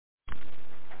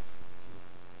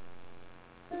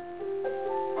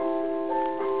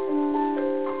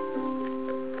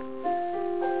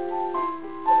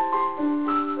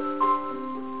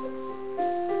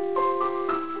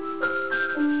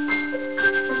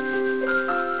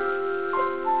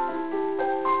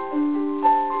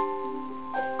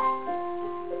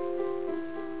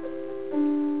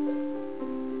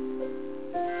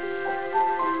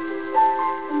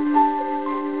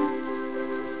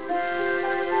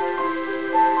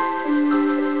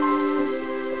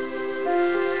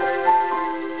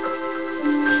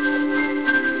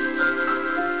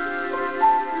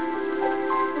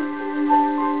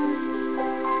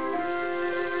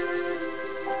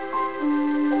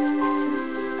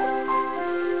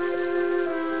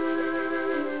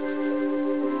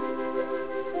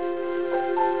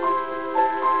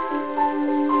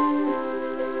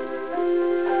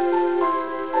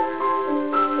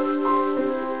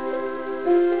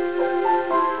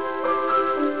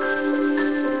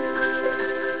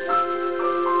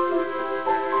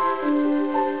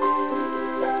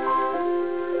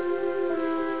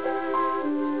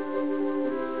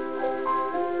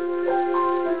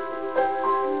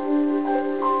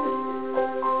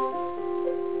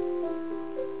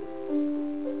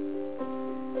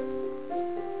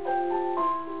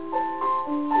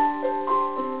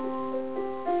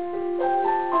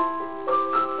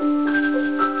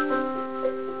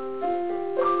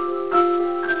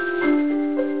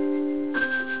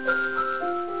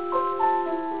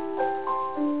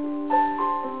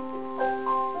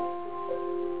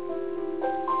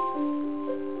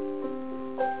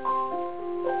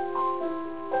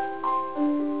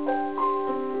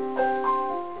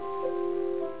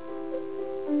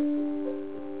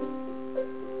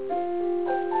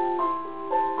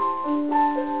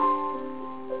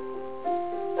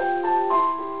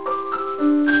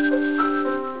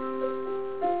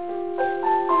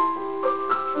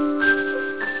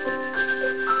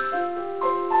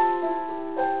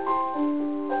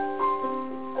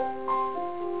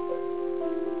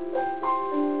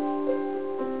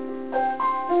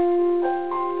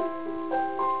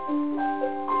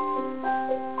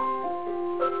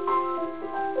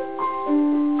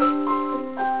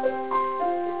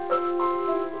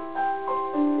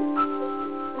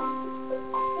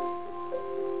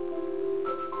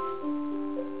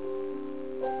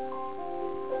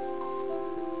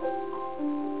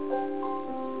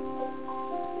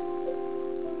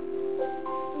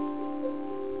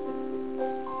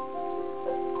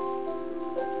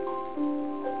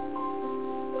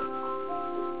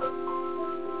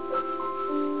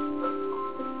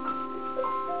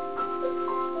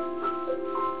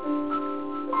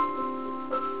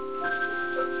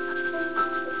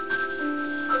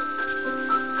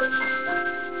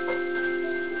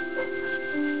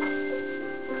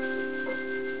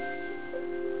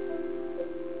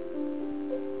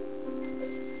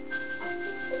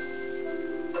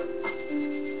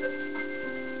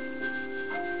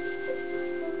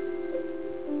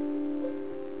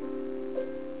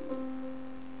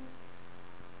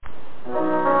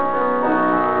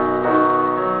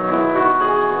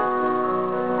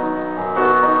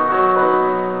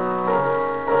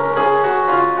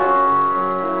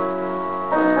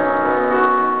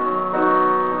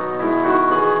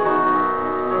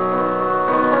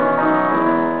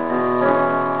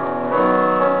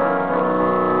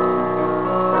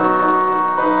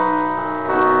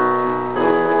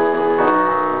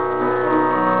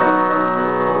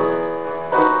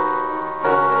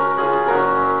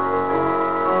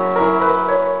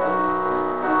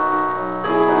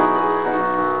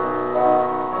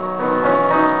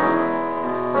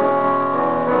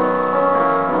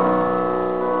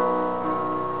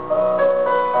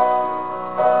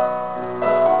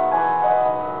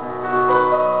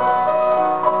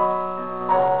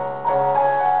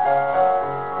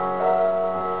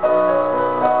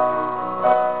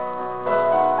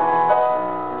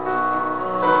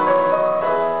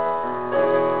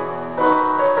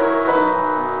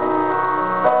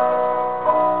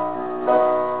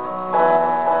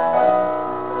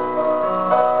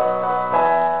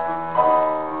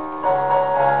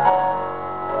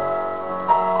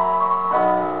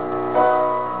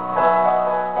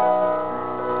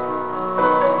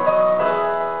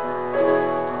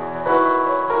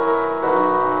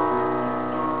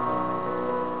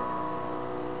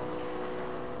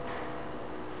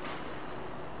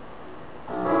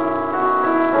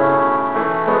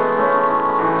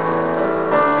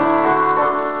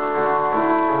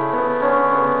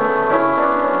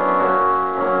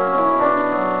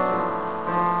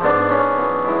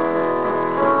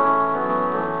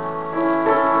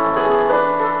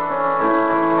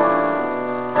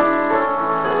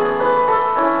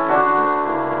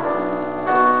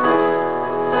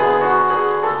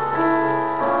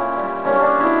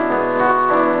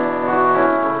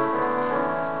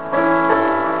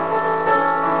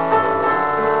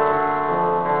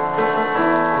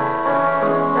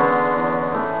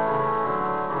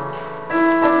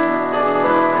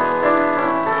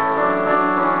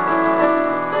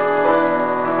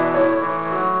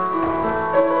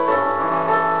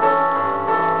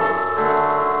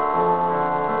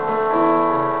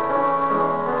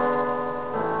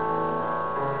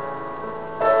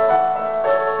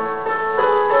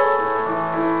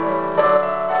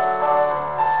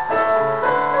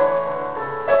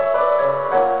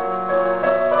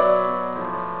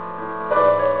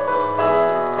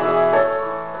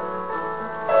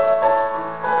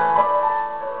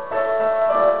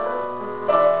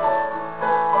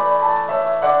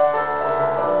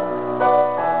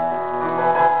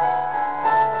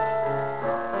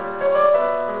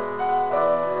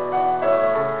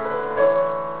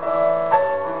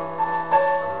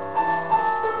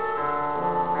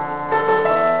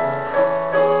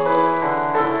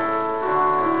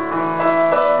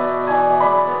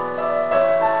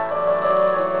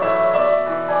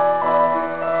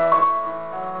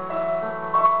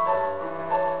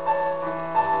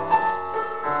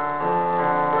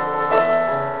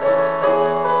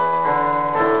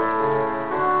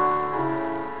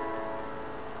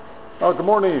Well, good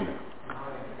morning.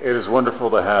 It is wonderful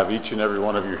to have each and every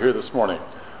one of you here this morning.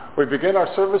 We begin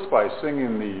our service by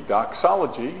singing the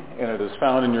doxology, and it is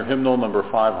found in your hymnal number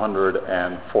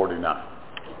 549.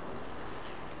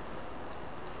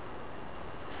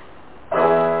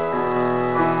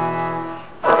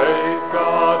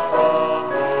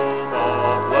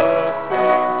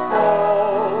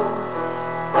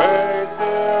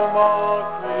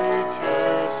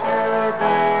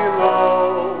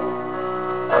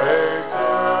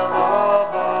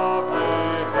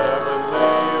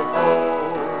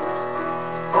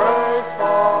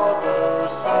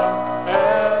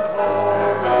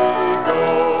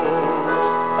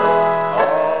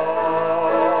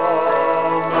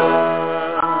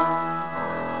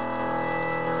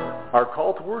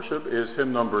 Worship is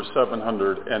hymn number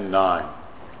 709.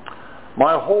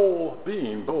 My whole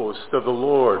being boasts of the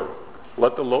Lord.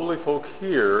 Let the lowly folk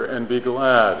hear and be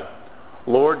glad.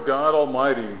 Lord God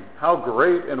Almighty, how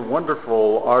great and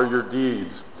wonderful are your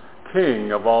deeds,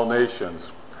 King of all nations.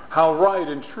 How right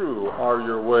and true are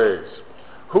your ways.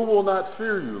 Who will not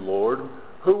fear you, Lord?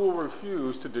 Who will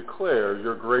refuse to declare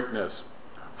your greatness?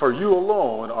 For you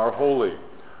alone are holy.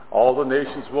 All the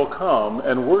nations will come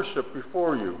and worship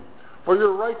before you. For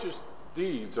your righteous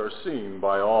deeds are seen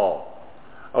by all.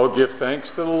 Oh, give thanks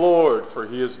to the Lord, for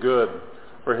he is good,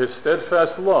 for his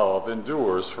steadfast love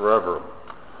endures forever.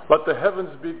 Let the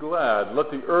heavens be glad, let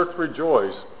the earth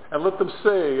rejoice, and let them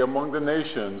say among the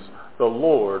nations, the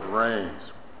Lord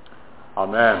reigns.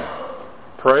 Amen.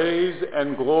 Praise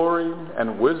and glory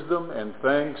and wisdom and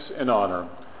thanks and honor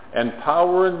and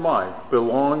power and might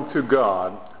belong to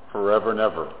God forever and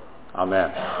ever.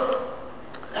 Amen.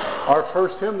 Our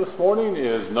first hymn this morning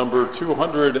is number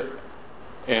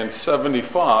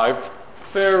 275,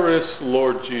 Fairest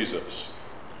Lord Jesus.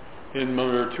 Hymn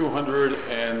number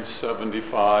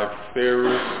 275,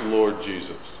 Fairest Lord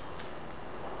Jesus.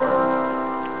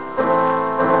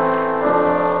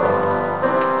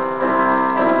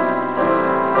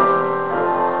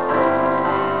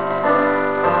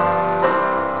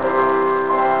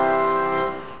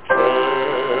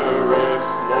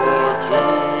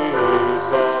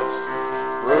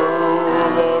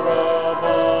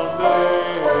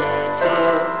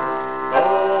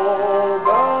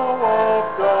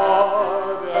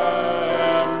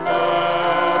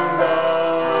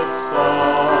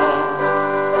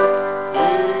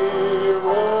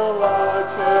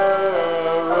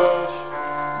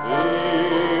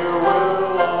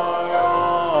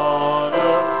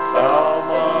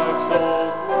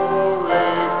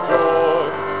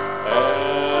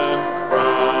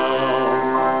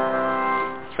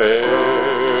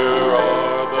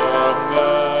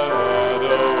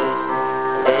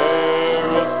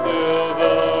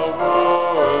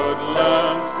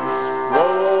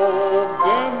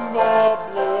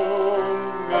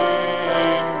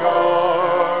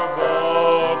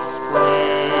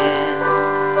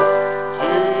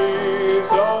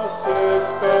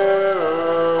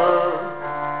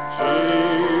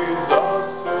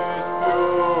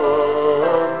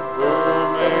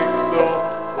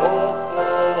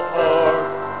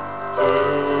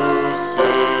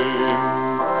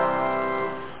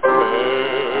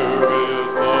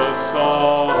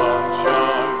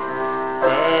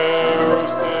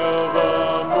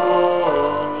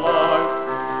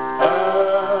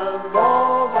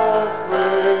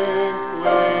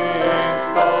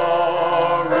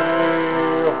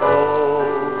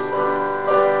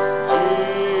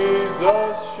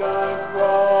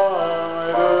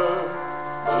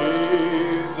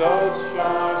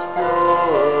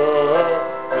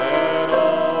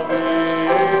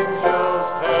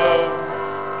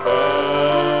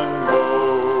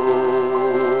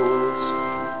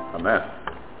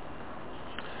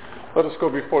 Let us go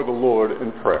before the Lord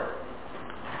in prayer.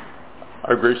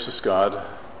 Our gracious God,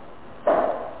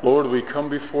 Lord, we come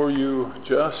before you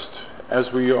just as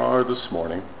we are this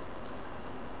morning.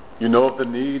 You know of the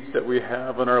needs that we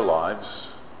have in our lives,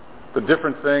 the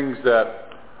different things that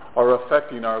are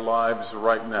affecting our lives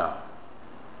right now,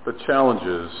 the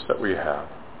challenges that we have,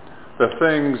 the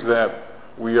things that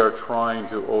we are trying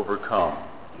to overcome,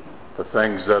 the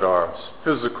things that are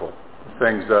physical, the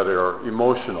things that are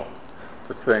emotional,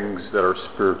 the things that are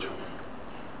spiritual.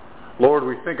 Lord,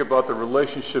 we think about the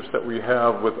relationships that we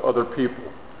have with other people.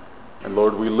 And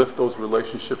Lord, we lift those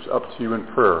relationships up to you in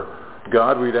prayer.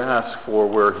 God, we'd ask for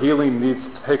where healing needs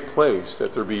to take place,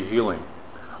 that there be healing.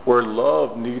 Where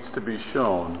love needs to be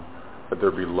shown, that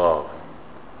there be love.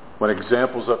 When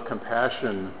examples of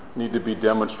compassion need to be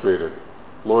demonstrated,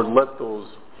 Lord, let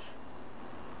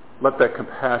that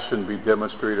compassion be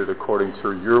demonstrated according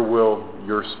to your will,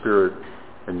 your spirit,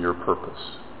 and your purpose.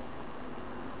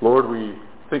 Lord, we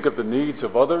think of the needs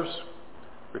of others.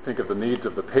 We think of the needs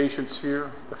of the patients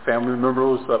here, the family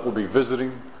members that will be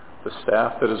visiting, the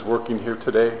staff that is working here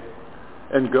today.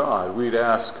 And God, we'd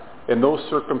ask in those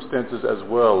circumstances as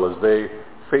well as they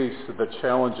face the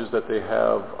challenges that they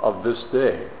have of this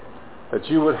day, that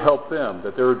you would help them,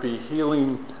 that there would be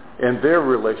healing in their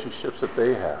relationships that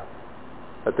they have,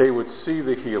 that they would see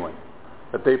the healing,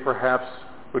 that they perhaps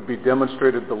would be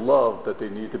demonstrated the love that they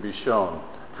need to be shown.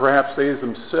 Perhaps they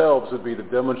themselves would be the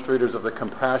demonstrators of the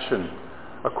compassion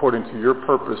according to your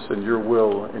purpose and your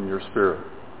will and your spirit.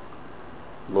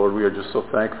 Lord, we are just so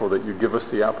thankful that you give us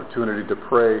the opportunity to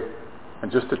pray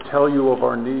and just to tell you of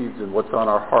our needs and what's on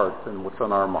our heart and what's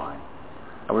on our mind.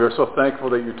 And we are so thankful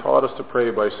that you taught us to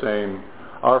pray by saying,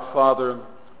 Our Father,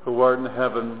 who art in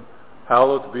heaven,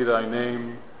 hallowed be thy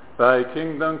name. Thy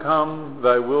kingdom come,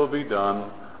 thy will be done,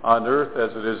 on earth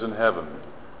as it is in heaven.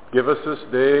 Give us this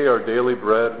day our daily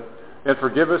bread, and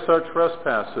forgive us our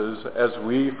trespasses as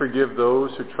we forgive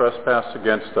those who trespass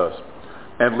against us.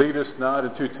 And lead us not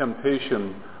into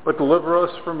temptation, but deliver us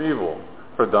from evil.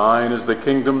 For thine is the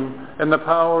kingdom, and the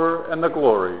power, and the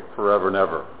glory, forever and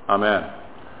ever. Amen.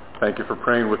 Thank you for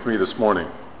praying with me this morning.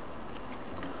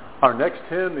 Our next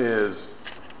hymn is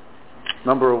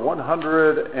number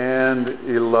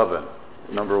 111.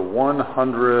 Number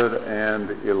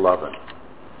 111.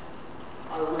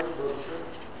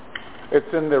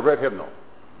 It's in the red hymnal.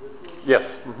 Yes.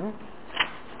 Mm-hmm.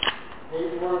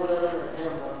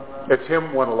 It's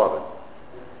hymn 111.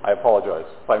 I apologize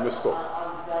if I misspoke.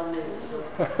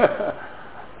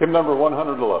 Hymn number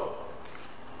 111.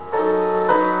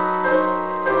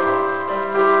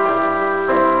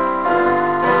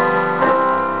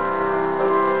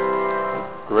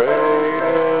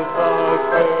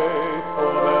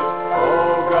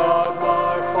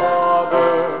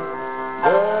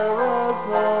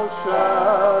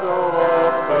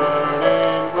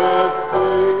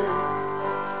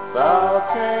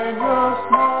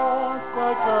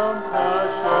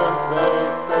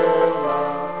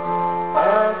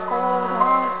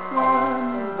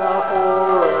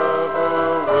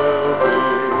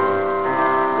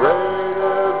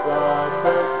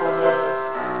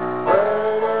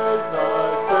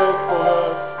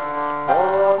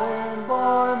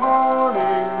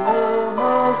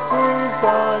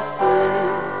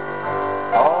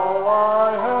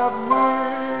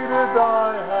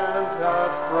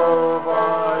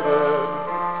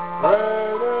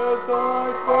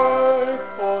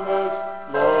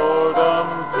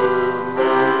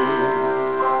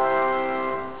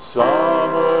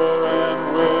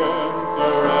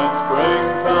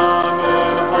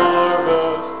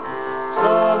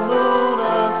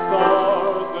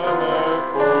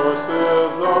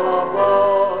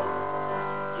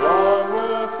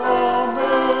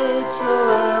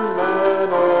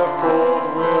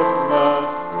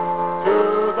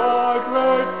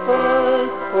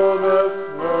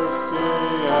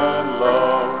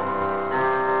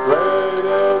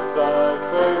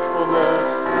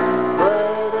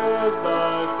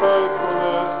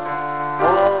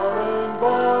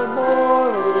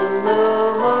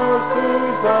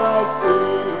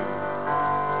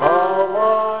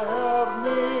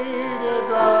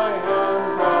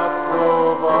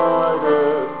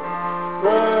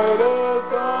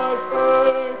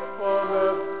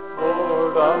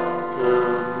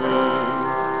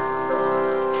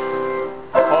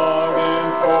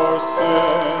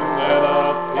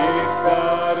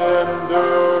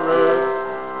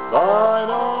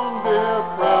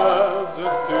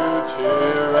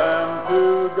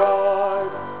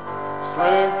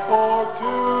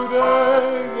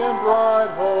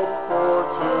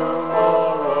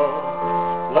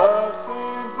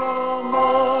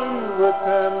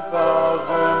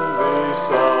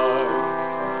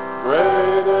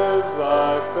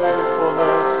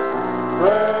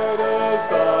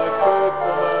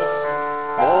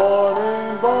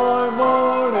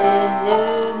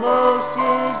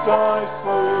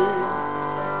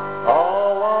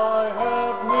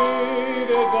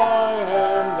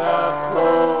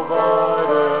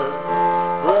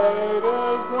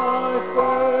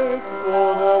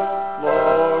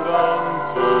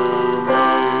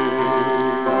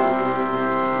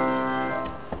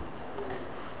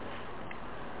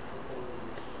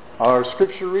 Our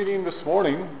scripture reading this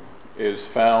morning is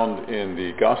found in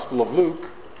the Gospel of Luke,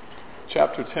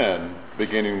 chapter 10,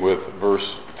 beginning with verse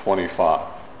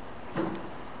 25.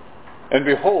 And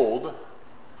behold,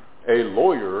 a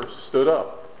lawyer stood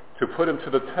up to put him to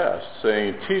the test,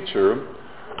 saying, Teacher,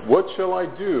 what shall I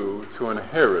do to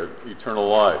inherit eternal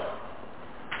life?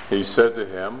 He said to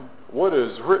him, What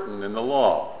is written in the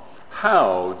law?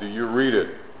 How do you read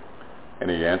it? And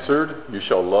he answered, You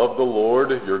shall love the Lord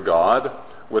your God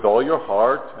with all your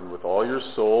heart, and with all your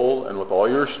soul, and with all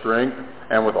your strength,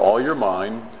 and with all your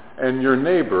mind, and your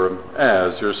neighbor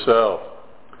as yourself.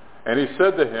 And he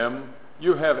said to him,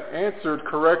 You have answered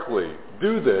correctly.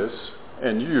 Do this,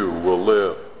 and you will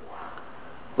live.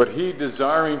 But he,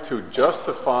 desiring to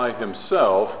justify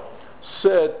himself,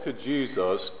 said to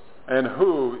Jesus, And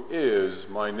who is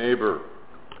my neighbor?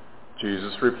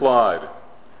 Jesus replied,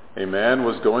 A man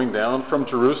was going down from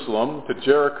Jerusalem to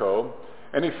Jericho,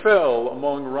 and he fell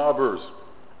among robbers,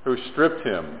 who stripped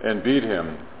him and beat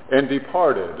him and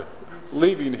departed,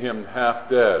 leaving him half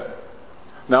dead.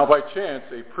 Now by chance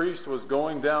a priest was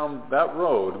going down that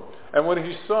road, and when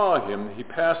he saw him, he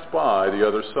passed by the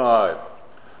other side.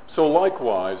 So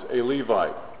likewise a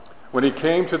Levite, when he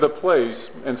came to the place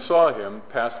and saw him,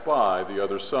 passed by the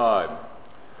other side.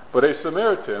 But a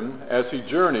Samaritan, as he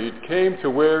journeyed, came to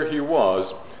where he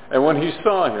was, and when he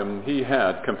saw him, he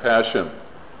had compassion.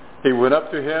 He went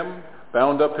up to him,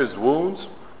 bound up his wounds,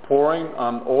 pouring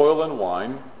on oil and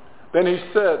wine. Then he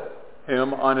set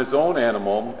him on his own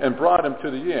animal and brought him to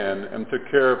the inn and took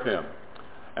care of him.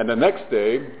 And the next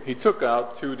day he took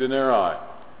out 2 denarii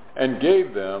and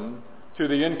gave them to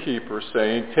the innkeeper,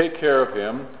 saying, Take care of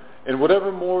him, and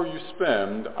whatever more you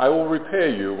spend, I will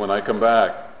repay you when I come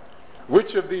back.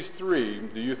 Which of these 3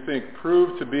 do you think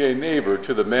proved to be a neighbor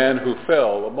to the man who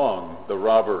fell among the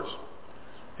robbers?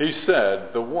 He said,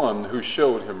 The one who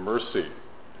showed him mercy.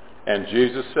 And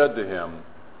Jesus said to him,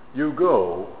 You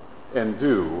go and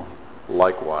do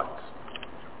likewise.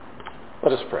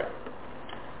 Let us pray.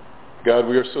 God,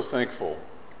 we are so thankful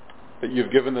that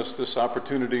you've given us this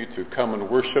opportunity to come and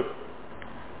worship,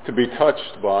 to be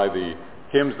touched by the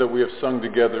hymns that we have sung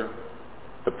together,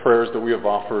 the prayers that we have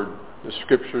offered, the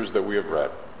scriptures that we have read.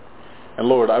 And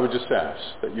Lord, I would just ask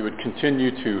that you would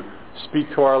continue to speak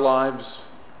to our lives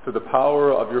through the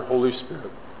power of your Holy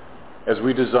Spirit as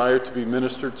we desire to be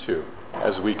ministered to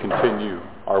as we continue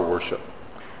our worship.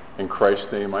 In Christ's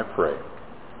name I pray.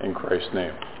 In Christ's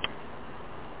name.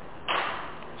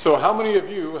 So how many of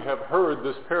you have heard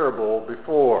this parable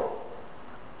before?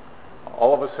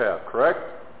 All of us have, correct?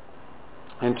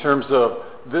 In terms of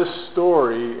this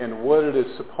story and what it is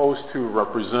supposed to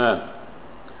represent.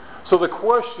 So the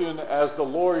question, as the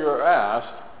lawyer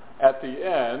asked at the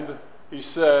end, he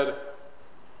said,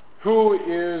 Who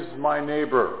is my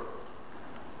neighbor?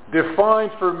 Define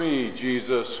for me,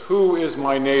 Jesus, who is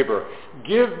my neighbor?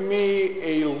 Give me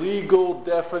a legal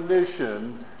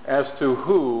definition as to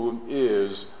who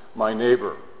is my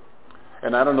neighbor.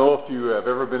 And I don't know if you have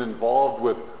ever been involved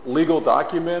with legal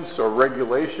documents or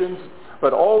regulations,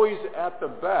 but always at the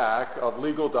back of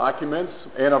legal documents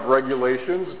and of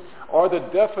regulations are the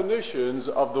definitions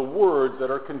of the words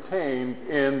that are contained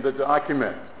in the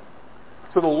document.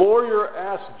 So the lawyer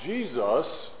asked Jesus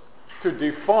to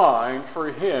define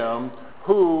for him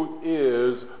who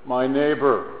is my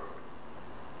neighbor.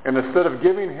 And instead of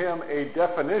giving him a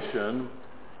definition,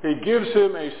 he gives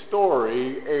him a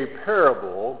story, a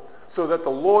parable, so that the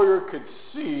lawyer could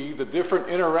see the different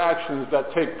interactions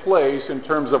that take place in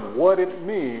terms of what it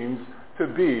means to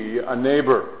be a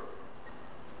neighbor.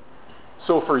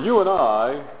 So for you and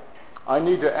I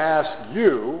need to ask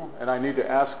you, and I need to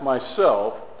ask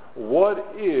myself,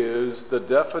 what is the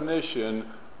definition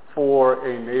for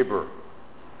a neighbor?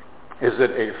 Is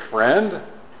it a friend?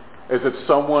 Is it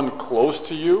someone close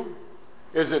to you?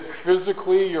 Is it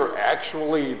physically your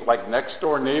actually like next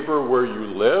door neighbor where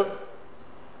you live?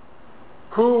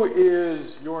 Who is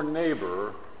your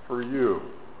neighbor for you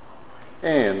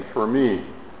and for me?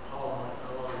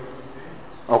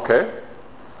 Okay,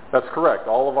 that's correct.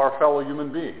 All of our fellow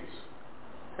human beings.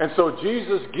 And so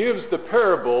Jesus gives the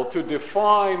parable to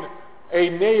define a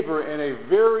neighbor in a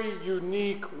very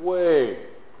unique way.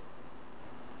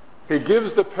 He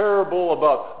gives the parable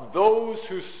about those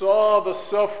who saw the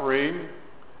suffering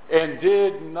and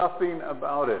did nothing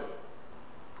about it.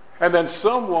 And then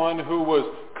someone who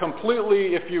was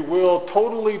completely, if you will,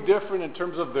 totally different in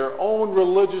terms of their own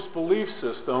religious belief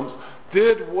systems,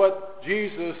 did what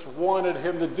Jesus wanted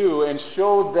him to do and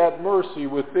showed that mercy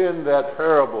within that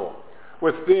parable,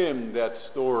 within that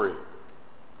story.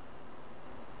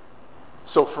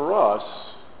 So for us,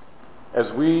 as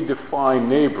we define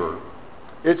neighbor,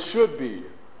 it should be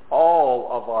all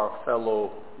of our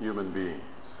fellow human beings.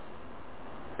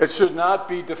 It should not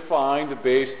be defined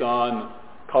based on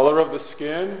color of the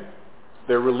skin,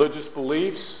 their religious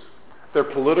beliefs, their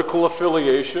political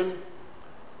affiliation.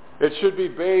 It should be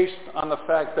based on the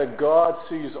fact that God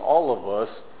sees all of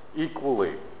us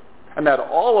equally, and that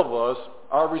all of us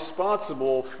are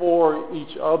responsible for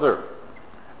each other,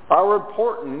 our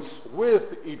importance with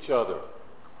each other,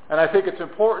 And I think it's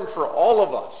important for all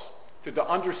of us to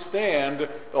understand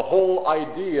the whole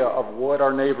idea of what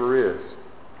our neighbor is.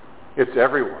 It's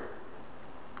everyone.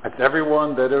 It's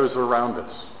everyone that is around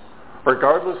us,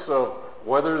 regardless of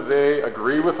whether they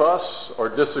agree with us or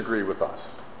disagree with us,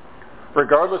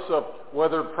 regardless of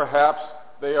whether perhaps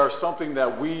they are something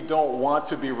that we don't want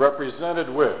to be represented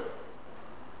with.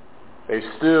 They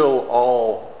still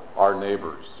all are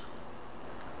neighbors.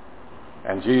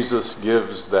 And Jesus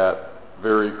gives that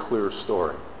very clear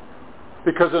story.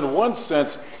 Because in one sense,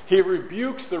 he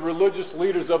rebukes the religious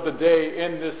leaders of the day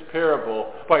in this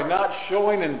parable by not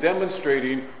showing and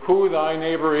demonstrating who thy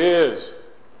neighbor is,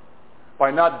 by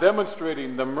not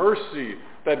demonstrating the mercy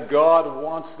that God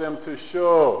wants them to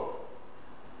show.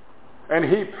 And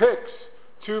he picks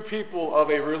two people of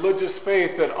a religious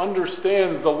faith that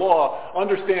understands the law,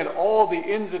 understand all the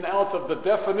ins and outs of the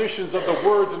definitions of the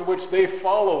words in which they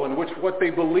follow and what they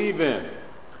believe in.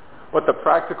 But the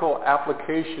practical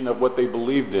application of what they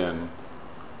believed in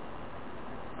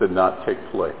did not take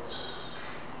place.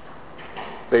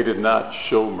 They did not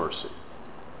show mercy.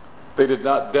 They did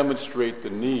not demonstrate the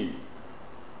need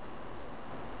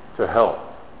to help,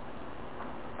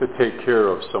 to take care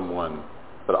of someone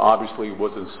that obviously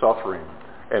was in suffering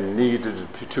and needed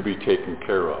to be taken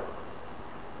care of.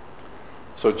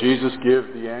 So Jesus gives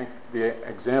the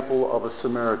example of a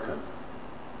Samaritan,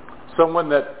 someone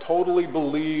that totally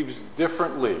believes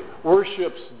differently,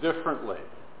 worships differently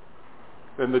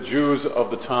than the Jews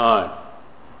of the time.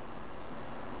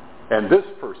 And this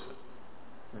person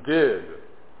did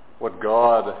what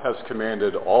God has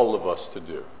commanded all of us to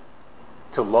do,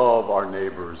 to love our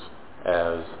neighbors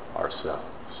as ourselves.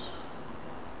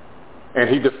 And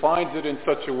he defines it in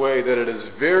such a way that it is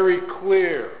very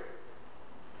clear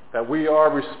that we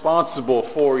are responsible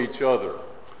for each other,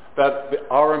 that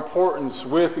our importance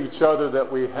with each other that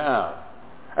we have,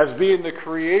 as being the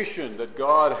creation that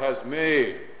God has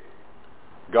made.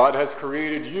 God has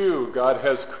created you, God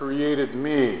has created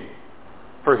me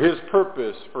for his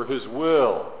purpose, for his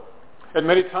will. And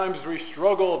many times we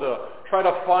struggle to try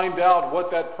to find out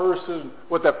what that purpose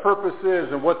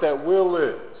is and what that will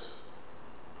is.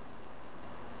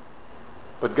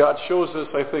 But God shows us,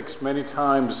 I think, many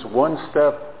times one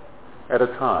step at a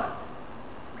time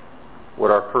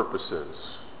what our purpose is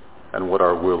and what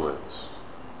our will is.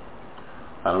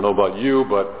 I don't know about you,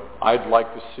 but I'd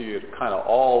like to see it kind of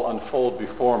all unfold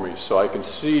before me so I can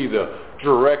see the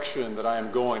direction that I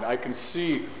am going. I can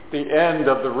see the end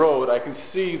of the road. I can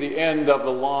see the end of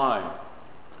the line.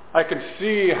 I can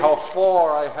see how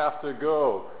far I have to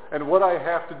go and what I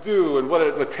have to do and what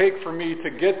it would take for me to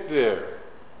get there.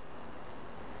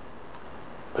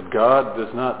 But God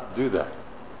does not do that.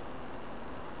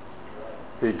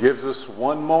 He gives us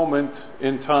one moment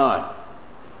in time.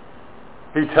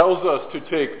 He tells us to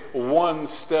take one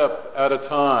step at a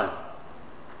time.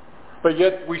 But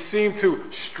yet we seem to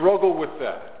struggle with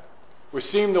that. We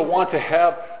seem to want to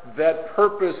have that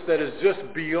purpose that is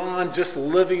just beyond just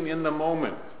living in the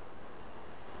moment.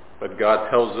 But God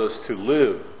tells us to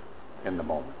live in the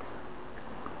moment,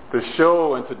 to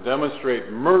show and to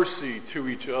demonstrate mercy to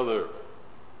each other,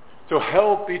 to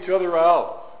help each other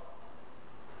out,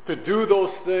 to do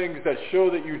those things that show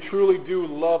that you truly do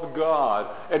love God.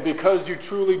 And because you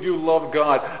truly do love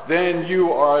God, then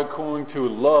you are going to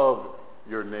love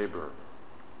your neighbor,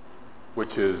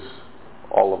 which is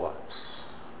all of us.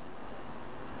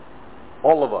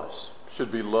 All of us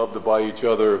should be loved by each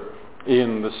other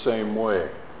in the same way.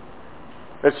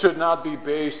 It should not be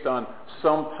based on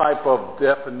some type of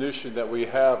definition that we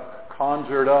have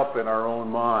conjured up in our own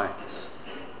minds.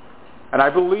 And I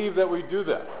believe that we do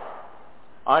that.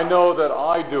 I know that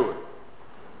I do it.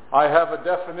 I have a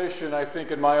definition, I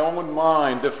think, in my own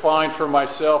mind defined for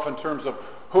myself in terms of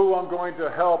who I'm going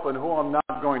to help and who I'm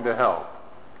not going to help.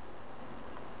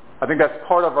 I think that's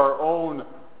part of our own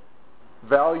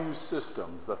value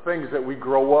systems, the things that we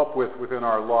grow up with within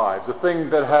our lives, the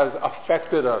thing that has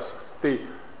affected us, the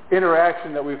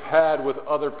interaction that we've had with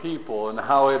other people and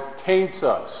how it taints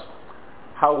us,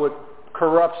 how it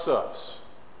corrupts us,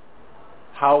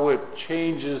 how it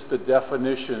changes the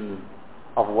definition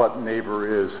of what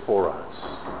neighbor is for us.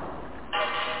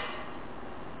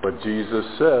 But Jesus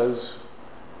says,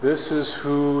 this is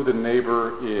who the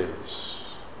neighbor is.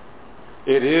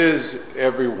 It is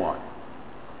everyone.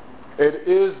 It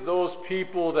is those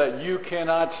people that you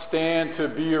cannot stand to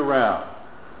be around.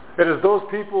 It is those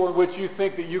people in which you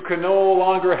think that you can no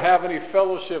longer have any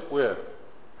fellowship with.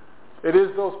 It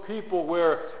is those people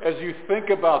where, as you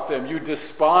think about them, you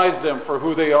despise them for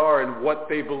who they are and what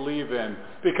they believe in,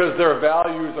 because their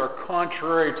values are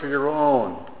contrary to your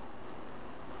own.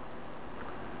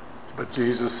 But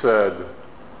Jesus said,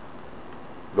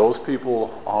 those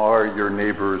people are your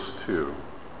neighbors too.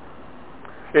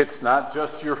 It's not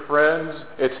just your friends.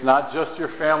 It's not just your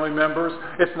family members.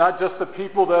 It's not just the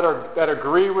people that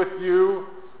agree with you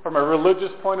from a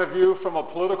religious point of view, from a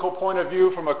political point of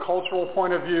view, from a cultural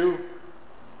point of view.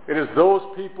 It is those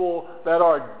people that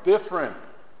are different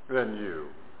than you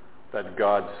that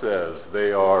God says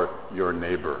they are your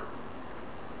neighbor.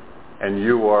 And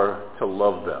you are to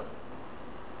love them.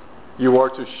 You are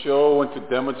to show and to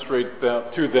demonstrate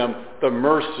to them the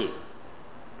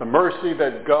mercy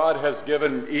that God has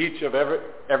given each of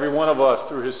every one of us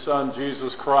through his Son,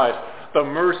 Jesus Christ, the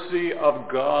mercy of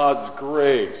God's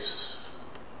grace.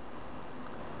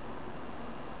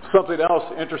 Something else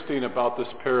interesting about this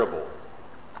parable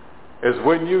is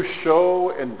when you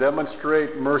show and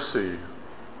demonstrate mercy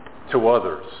to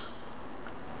others,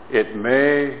 it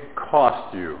may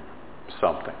cost you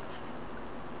something.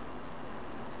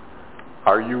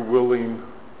 Are you willing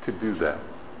to do that?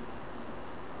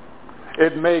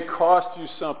 It may cost you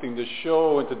something to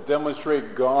show and to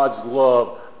demonstrate God's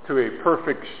love to a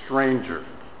perfect stranger.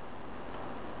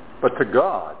 But to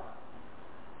God,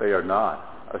 they are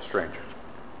not a stranger.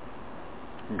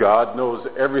 God knows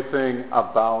everything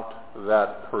about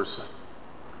that person.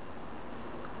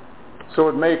 So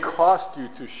it may cost you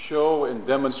to show and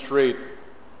demonstrate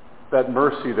that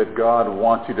mercy that God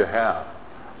wants you to have.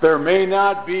 There may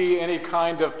not be any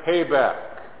kind of payback.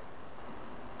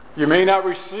 You may not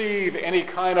receive any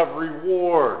kind of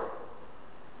reward.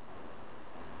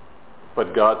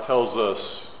 But God tells us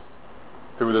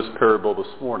through this parable this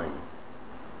morning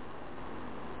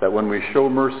that when we show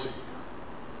mercy,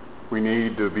 we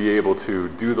need to be able to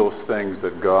do those things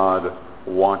that God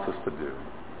wants us to do.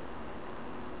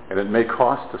 And it may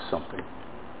cost us something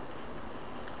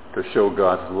to show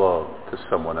God's love to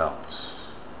someone else.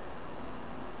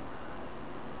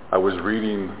 I was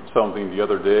reading something the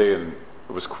other day, and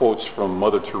it was quotes from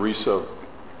Mother Teresa.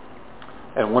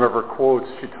 And one of her quotes,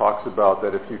 she talks about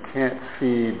that if you can't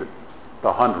feed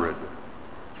the 100,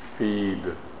 feed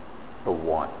the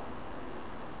one.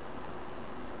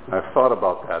 And I've thought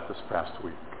about that this past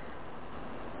week.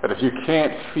 That if you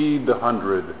can't feed the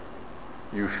 100,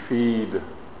 you feed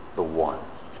the one.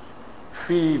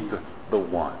 Feed the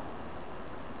one.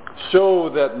 Show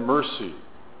that mercy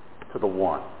to the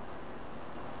one.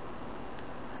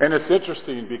 And it's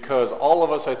interesting because all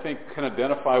of us, I think, can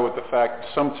identify with the fact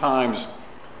sometimes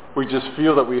we just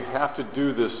feel that we have to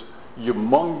do this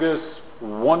humongous,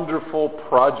 wonderful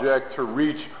project to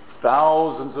reach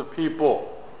thousands of people.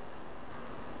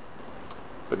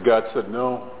 But God said,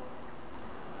 no,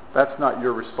 that's not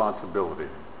your responsibility.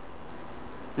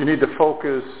 You need to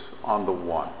focus on the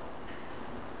one.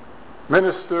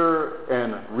 Minister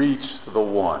and reach the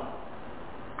one.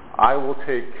 I will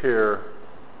take care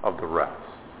of the rest.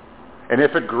 And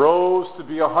if it grows to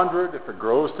be 100, if it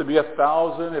grows to be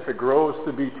 1,000, if it grows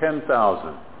to be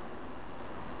 10,000,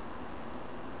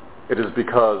 it is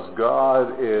because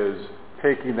God is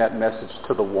taking that message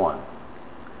to the one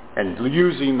and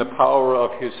using the power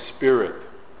of his Spirit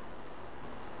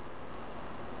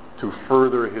to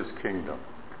further his kingdom,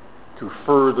 to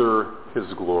further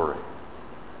his glory.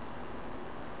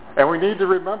 And we need to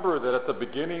remember that at the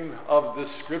beginning of this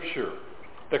scripture,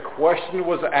 the question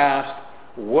was asked,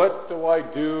 what do I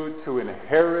do to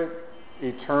inherit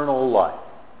eternal life?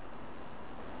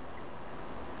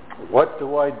 What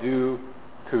do I do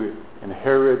to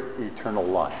inherit eternal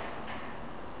life?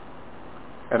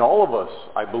 And all of us,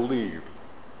 I believe,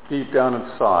 deep down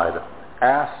inside,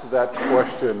 ask that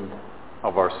question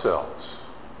of ourselves.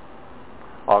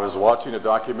 I was watching a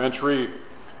documentary,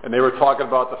 and they were talking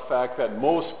about the fact that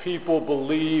most people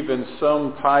believe in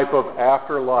some type of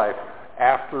afterlife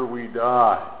after we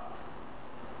die.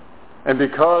 And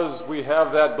because we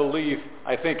have that belief,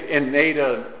 I think, innate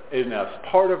in us,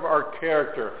 part of our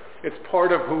character, it's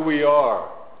part of who we are,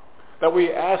 that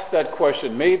we ask that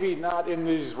question, maybe not in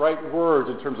these right words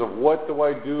in terms of what do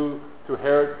I do to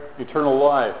inherit eternal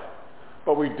life,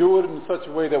 but we do it in such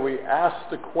a way that we ask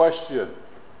the question,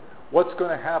 what's going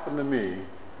to happen to me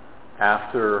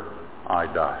after I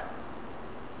die?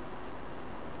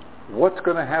 What's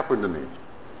going to happen to me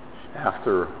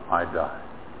after I die?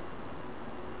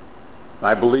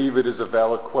 I believe it is a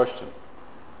valid question.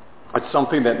 It's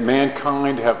something that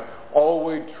mankind have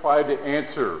always tried to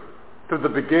answer to the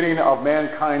beginning of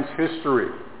mankind's history.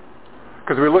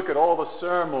 Because we look at all the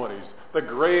ceremonies, the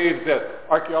graves that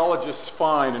archaeologists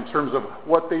find in terms of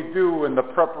what they do in the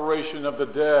preparation of the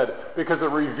dead, because it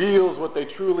reveals what they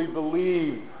truly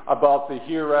believe about the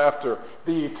hereafter,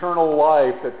 the eternal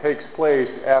life that takes place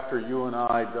after you and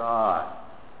I die.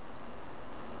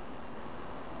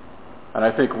 And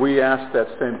I think we ask that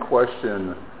same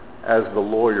question as the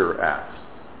lawyer asked.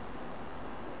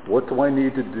 What do I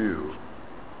need to do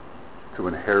to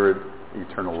inherit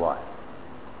eternal life?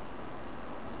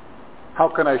 How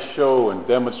can I show and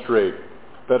demonstrate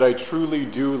that I truly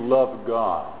do love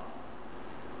God?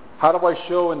 How do I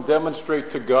show and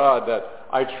demonstrate to God that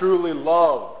I truly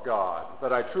love God,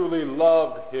 that I truly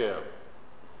love Him,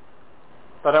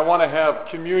 that I want to have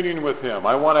communion with Him,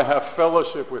 I want to have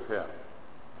fellowship with Him,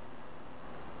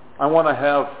 I want to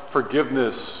have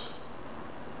forgiveness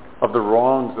of the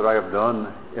wrongs that I have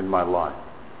done in my life?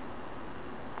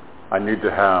 I need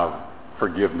to have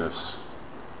forgiveness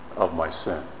of my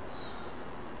sins.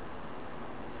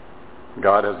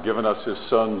 God has given us His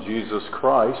Son, Jesus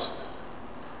Christ,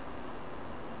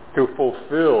 to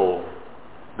fulfill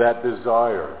that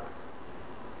desire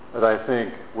that I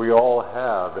think we all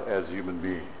have as human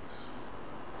beings.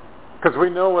 Because we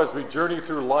know as we journey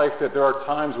through life that there are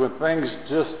times when things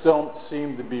just don't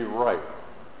seem to be right.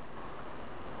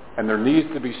 And there needs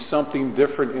to be something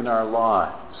different in our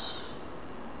lives.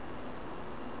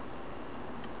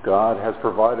 God has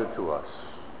provided to us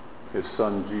His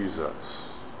Son Jesus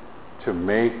to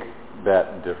make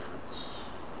that difference.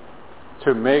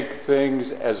 To make things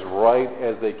as right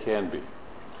as they can be.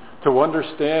 To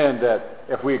understand that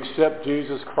if we accept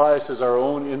Jesus Christ as our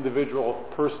own individual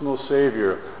personal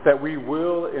Savior, that we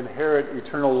will inherit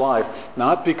eternal life,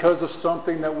 not because of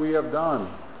something that we have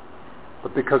done,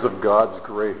 but because of God's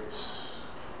grace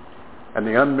and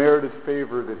the unmerited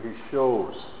favor that He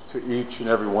shows to each and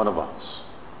every one of us.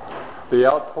 The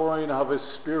outpouring of His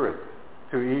Spirit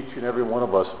to each and every one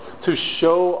of us to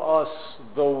show us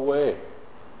the way,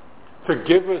 to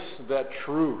give us that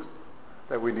truth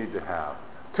that we need to have,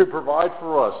 to provide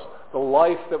for us the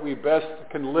life that we best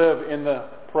can live in the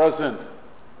present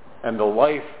and the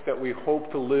life that we hope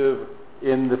to live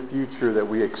in the future that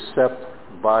we accept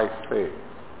by faith.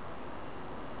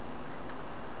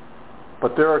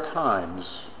 But there are times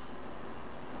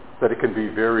that it can be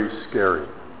very scary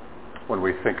when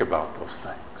we think about those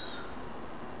things.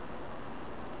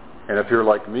 And if you're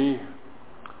like me,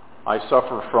 I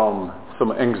suffer from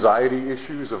some anxiety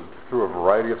issues through a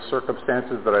variety of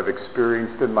circumstances that I've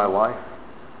experienced in my life.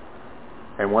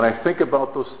 And when I think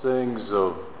about those things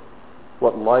of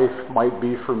what life might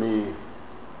be for me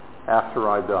after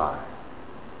I die,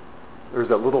 there's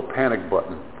that little panic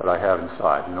button that I have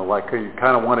inside. You know, like you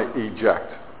kind of want to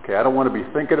eject. Okay, I don't want to be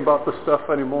thinking about this stuff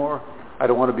anymore. I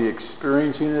don't want to be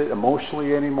experiencing it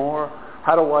emotionally anymore.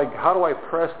 How do I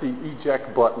press the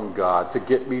eject button, God, to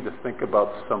get me to think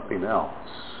about something else?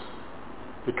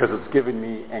 Because it's giving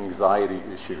me anxiety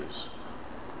issues.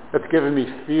 It's given me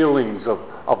feelings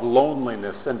of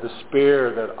loneliness and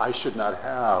despair that I should not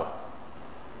have.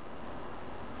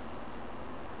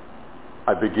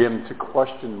 I begin to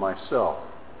question myself.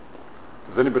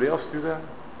 Does anybody else do that?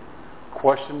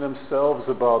 Question themselves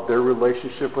about their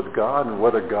relationship with God and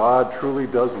whether God truly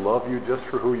does love you just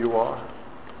for who you are?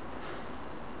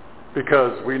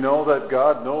 Because we know that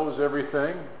God knows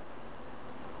everything.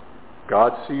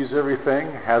 God sees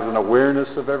everything, has an awareness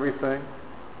of everything.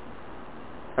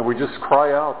 And we just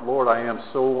cry out, Lord, I am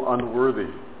so unworthy.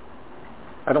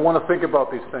 I don't want to think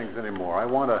about these things anymore. I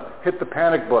want to hit the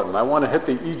panic button. I want to hit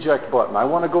the eject button. I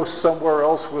want to go somewhere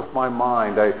else with my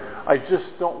mind. I just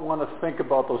don't want to think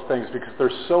about those things because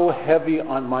they're so heavy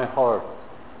on my heart.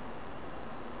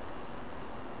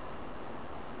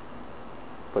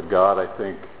 But God, I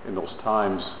think, in those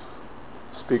times,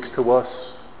 speaks to us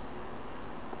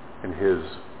in His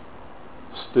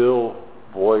still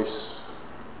voice,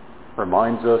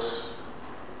 reminds us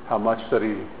how much that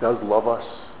He does love us.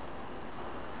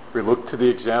 We look to the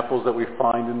examples that we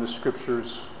find in the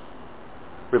Scriptures.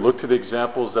 We look to the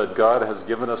examples that God has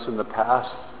given us in the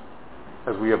past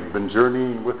as we have been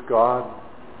journeying with God,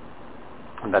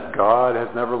 and that God has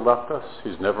never left us.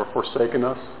 He's never forsaken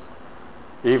us.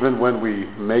 Even when we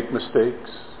make mistakes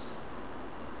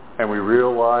and we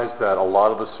realize that a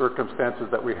lot of the circumstances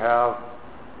that we have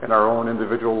in our own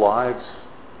individual lives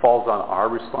falls on our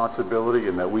responsibility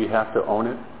and that we have to own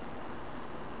it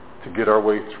to get our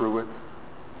way through it.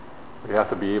 We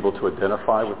have to be able to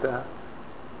identify with that.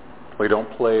 We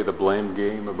don't play the blame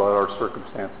game about our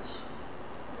circumstances.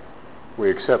 We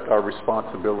accept our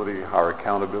responsibility, our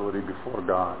accountability before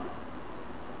God.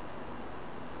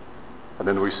 And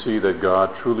then we see that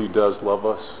God truly does love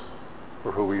us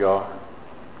for who we are.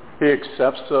 He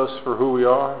accepts us for who we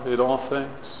are in all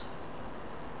things.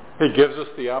 He gives us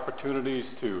the opportunities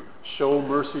to show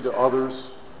mercy to others,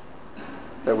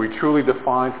 that we truly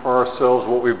define for ourselves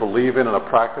what we believe in a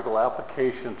practical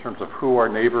application in terms of who our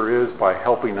neighbor is by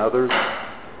helping others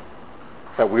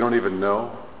that we don't even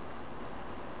know.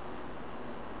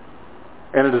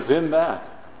 And it is in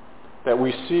that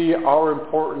we see our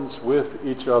importance with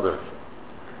each other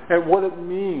and what it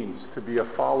means to be a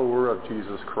follower of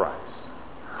Jesus Christ.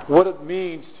 What it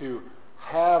means to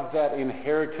have that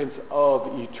inheritance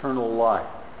of eternal life.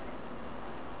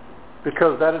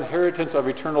 Because that inheritance of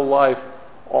eternal life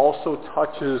also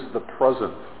touches the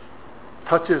present,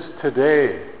 touches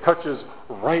today, touches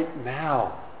right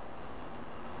now.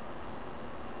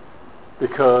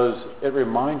 Because it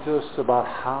reminds us about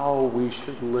how we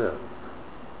should live.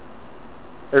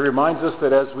 It reminds us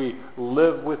that as we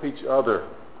live with each other,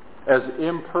 as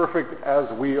imperfect as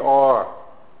we are,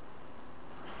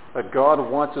 that God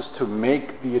wants us to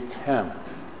make the attempt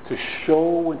to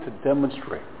show and to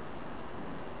demonstrate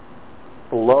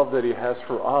the love that he has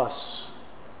for us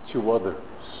to others.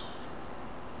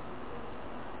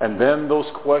 And then those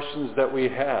questions that we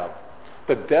have,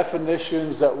 the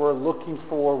definitions that we're looking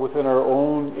for within our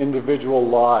own individual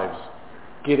lives,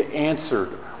 get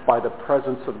answered by the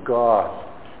presence of God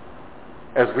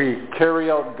as we carry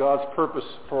out God's purpose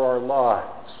for our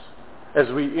lives, as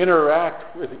we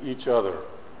interact with each other,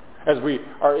 as we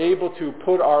are able to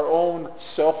put our own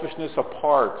selfishness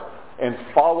apart and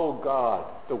follow God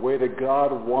the way that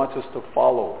God wants us to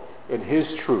follow in his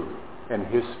truth and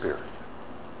his spirit.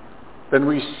 Then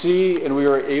we see and we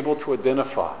are able to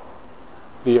identify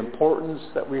the importance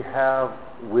that we have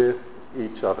with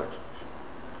each other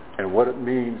and what it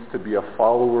means to be a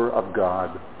follower of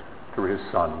God through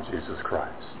his Son, Jesus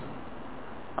Christ.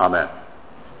 Amen.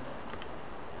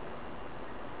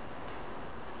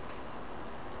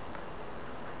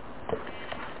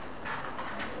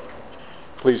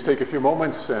 Please take a few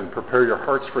moments and prepare your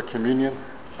hearts for communion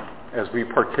as we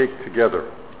partake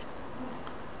together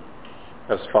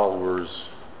as followers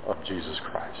of Jesus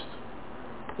Christ.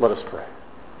 Let us pray.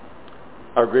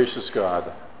 Our gracious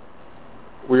God,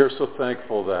 we are so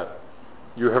thankful that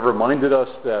you have reminded us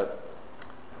that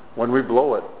when we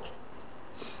blow it,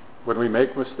 when we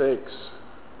make mistakes,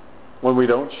 when we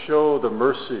don't show the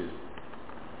mercy,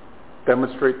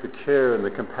 demonstrate the care and the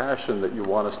compassion that you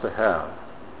want us to have,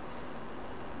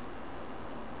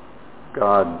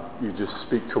 God, you just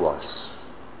speak to us.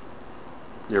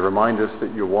 You remind us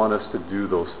that you want us to do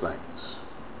those things.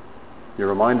 You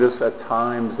remind us at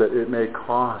times that it may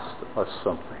cost us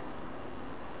something,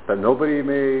 that nobody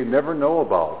may never know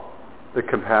about the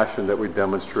compassion that we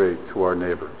demonstrate to our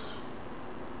neighbors.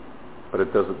 But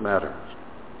it doesn't matter.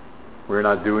 We're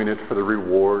not doing it for the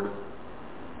reward.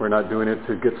 We're not doing it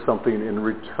to get something in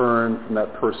return from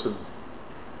that person.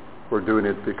 We're doing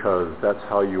it because that's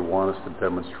how you want us to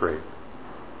demonstrate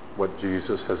what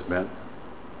Jesus has meant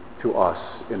to us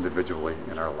individually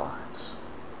in our lives.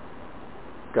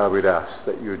 God, we'd ask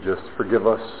that you would just forgive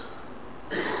us.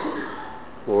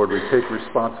 Lord, we take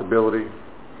responsibility.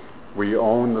 We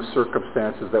own the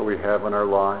circumstances that we have in our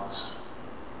lives.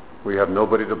 We have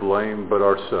nobody to blame but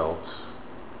ourselves.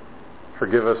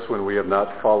 Forgive us when we have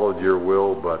not followed your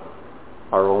will, but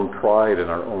our own pride and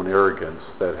our own arrogance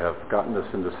that have gotten us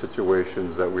into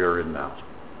situations that we are in now.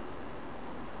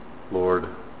 Lord,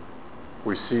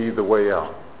 we see the way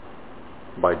out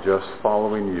by just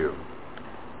following you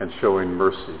and showing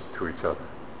mercy to each other.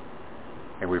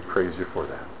 And we praise you for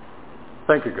that.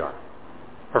 Thank you, God,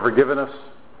 for forgiving us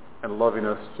and loving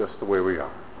us just the way we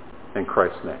are. In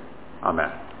Christ's name,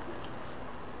 amen.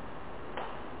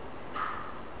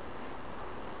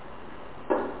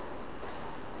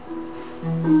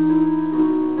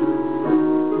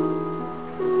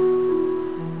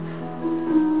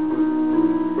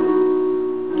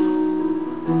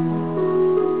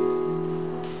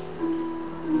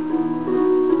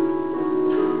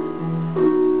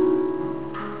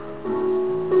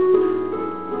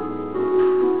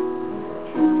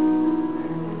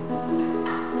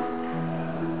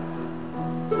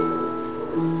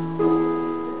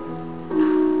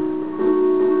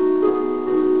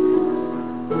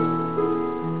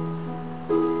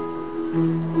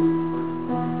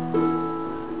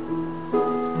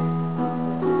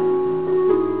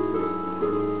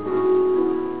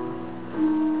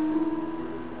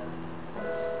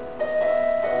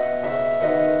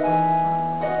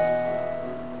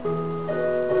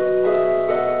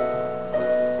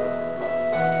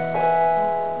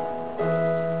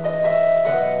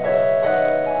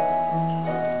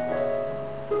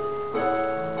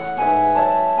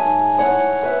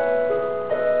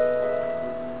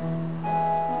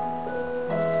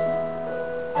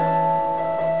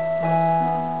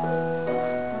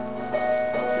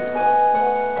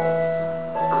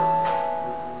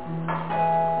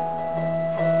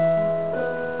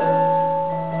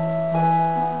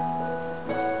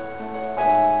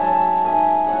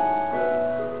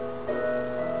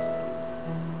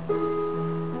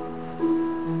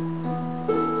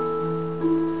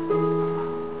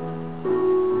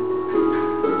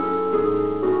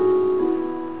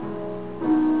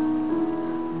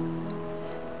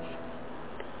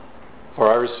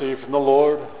 received from the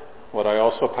Lord what I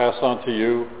also pass on to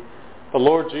you. The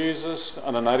Lord Jesus,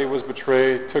 on the night he was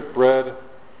betrayed, took bread,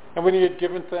 and when he had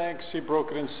given thanks, he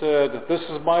broke it and said, "This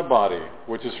is my body,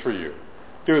 which is for you.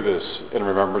 Do this in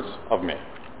remembrance of me."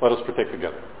 Let us partake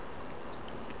together.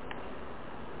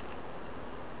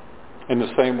 In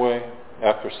the same way,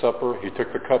 after supper, he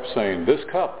took the cup, saying, "This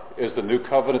cup is the new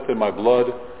covenant in my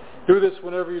blood. Do this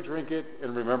whenever you drink it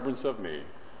in remembrance of me.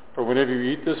 For whenever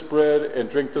you eat this bread and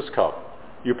drink this cup,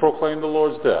 you proclaim the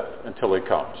Lord's death until he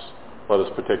comes." Let us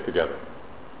partake together.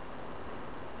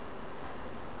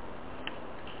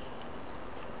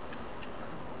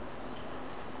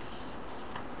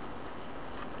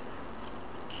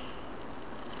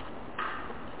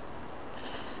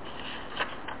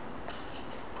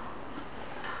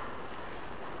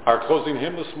 Our closing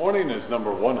hymn this morning is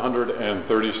number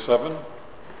 137,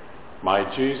 "My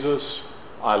Jesus,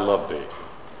 I Love Thee."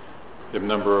 Hymn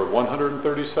number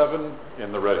 137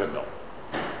 in the red hymnal.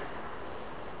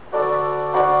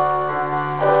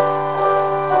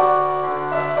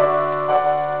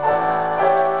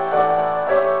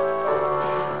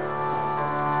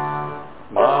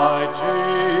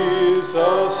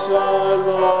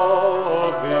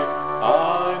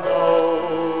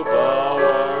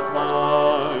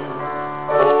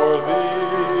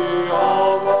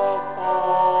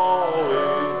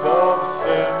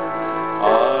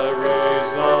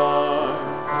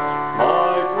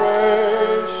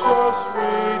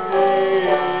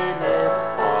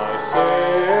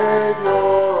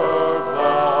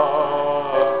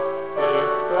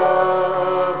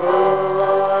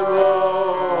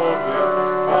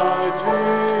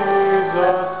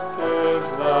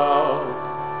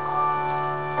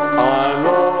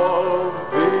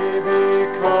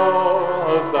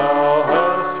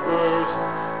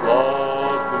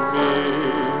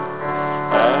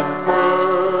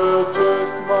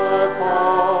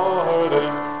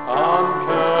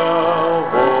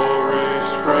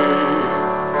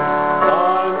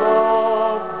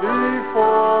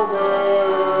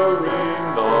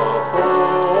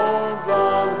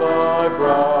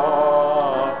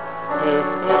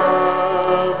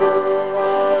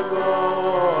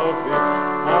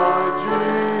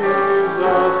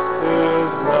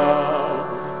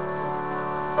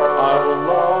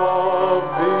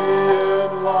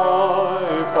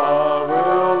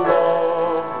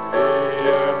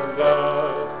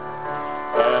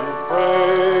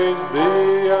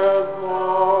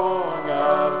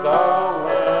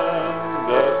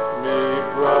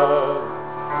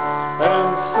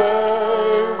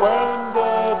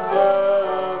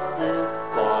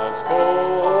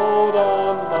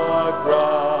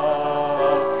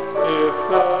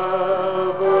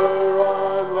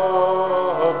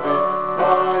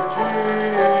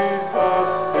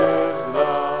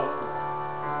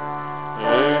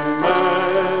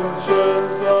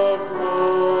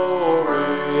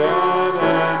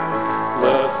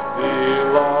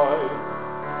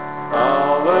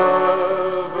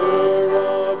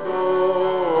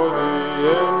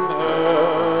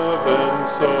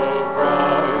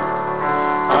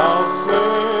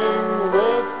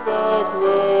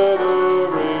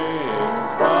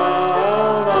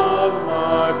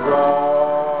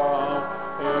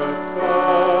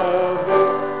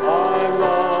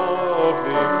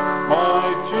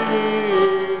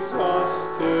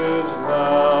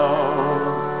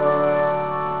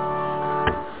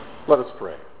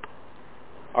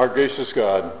 Our gracious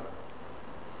God,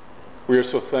 we are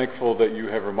so thankful that you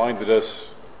have reminded us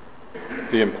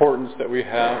the importance that we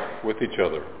have with each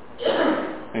other.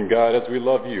 And God, as we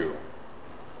love you,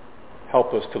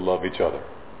 help us to love each other.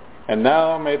 And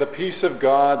now may the peace of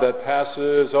God that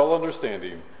passes all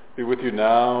understanding be with you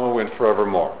now and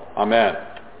forevermore. Amen.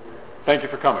 Thank you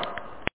for coming.